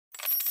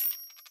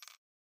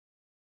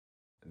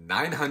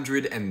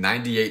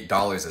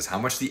$998 is how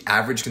much the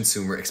average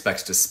consumer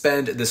expects to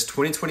spend this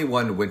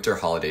 2021 winter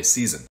holiday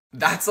season.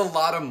 That's a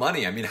lot of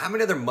money. I mean, how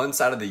many other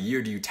months out of the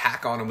year do you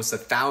tack on almost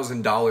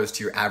 $1,000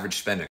 to your average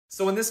spending?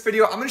 So in this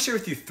video, I'm going to share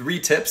with you 3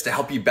 tips to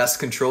help you best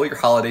control your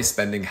holiday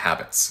spending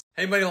habits.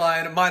 Hey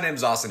MoneyLion, my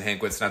name's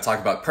Hankwitz and I talk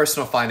about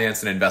personal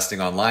finance and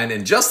investing online,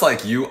 and just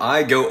like you,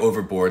 I go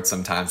overboard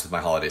sometimes with my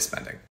holiday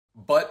spending.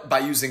 But by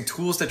using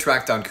tools to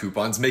track down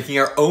coupons, making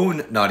our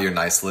own naughty or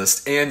nice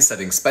list, and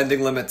setting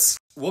spending limits,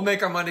 we'll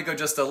make our money go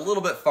just a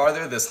little bit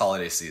farther this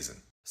holiday season.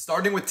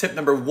 Starting with tip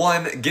number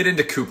 1, get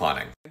into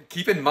couponing.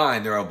 Keep in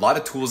mind, there are a lot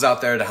of tools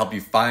out there to help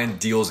you find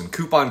deals and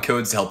coupon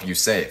codes to help you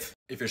save.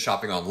 If you're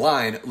shopping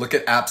online, look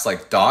at apps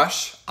like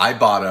Dosh,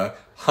 Ibotta,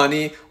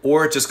 Honey,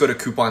 or just go to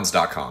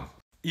coupons.com.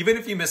 Even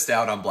if you missed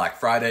out on Black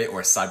Friday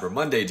or Cyber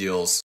Monday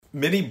deals,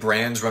 many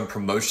brands run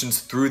promotions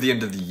through the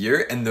end of the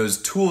year, and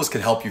those tools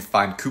can help you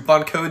find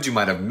coupon codes you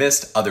might have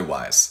missed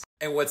otherwise.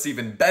 And what's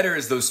even better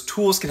is those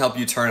tools can help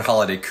you turn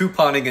holiday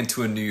couponing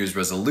into a New Year's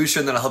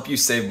resolution that'll help you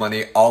save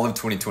money all of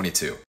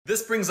 2022.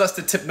 This brings us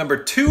to tip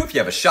number 2. If you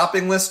have a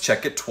shopping list,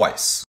 check it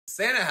twice.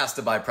 Santa has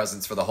to buy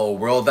presents for the whole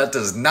world. That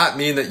does not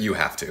mean that you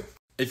have to.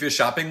 If your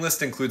shopping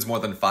list includes more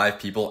than 5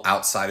 people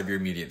outside of your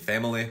immediate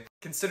family,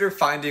 consider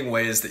finding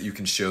ways that you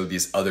can show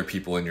these other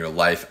people in your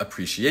life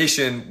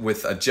appreciation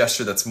with a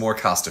gesture that's more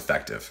cost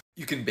effective.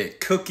 You can bake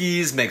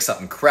cookies, make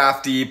something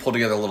crafty, pull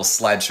together a little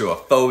slideshow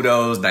of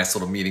photos, nice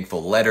little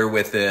meaningful letter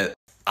with it.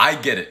 I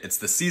get it, it's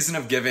the season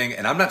of giving,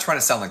 and I'm not trying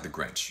to sound like the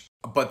Grinch.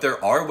 But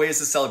there are ways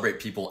to celebrate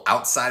people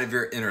outside of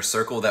your inner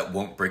circle that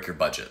won't break your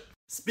budget.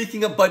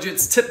 Speaking of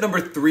budgets, tip number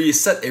 3,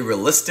 set a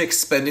realistic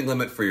spending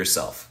limit for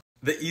yourself.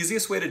 The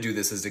easiest way to do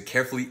this is to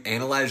carefully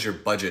analyze your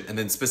budget and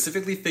then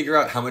specifically figure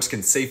out how much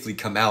can safely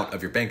come out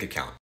of your bank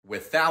account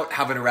without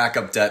having to rack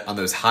up debt on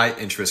those high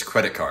interest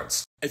credit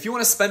cards. If you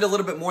want to spend a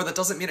little bit more, that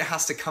doesn't mean it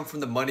has to come from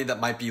the money that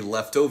might be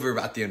left over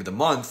at the end of the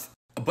month,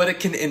 but it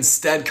can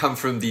instead come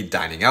from the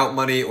dining out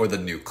money or the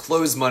new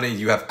clothes money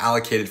you have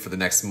allocated for the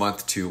next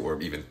month, 2, or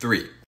even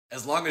 3.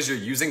 As long as you're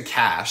using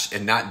cash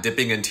and not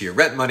dipping into your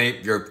rent money,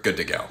 you're good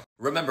to go.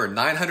 Remember,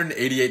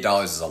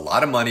 $988 is a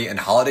lot of money, and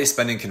holiday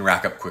spending can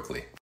rack up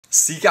quickly.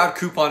 Seek out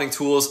couponing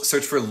tools,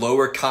 search for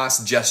lower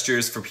cost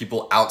gestures for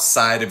people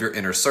outside of your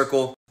inner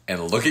circle,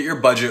 and look at your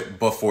budget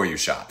before you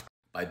shop.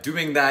 By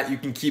doing that, you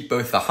can keep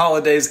both the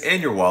holidays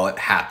and your wallet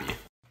happy.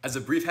 As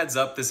a brief heads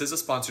up, this is a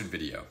sponsored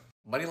video.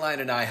 MoneyLion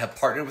and I have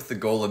partnered with the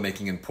goal of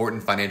making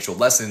important financial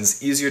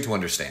lessons easier to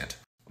understand.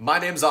 My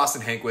name's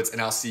Hankwitz,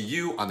 and I'll see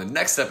you on the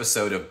next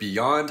episode of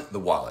Beyond the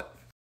Wallet.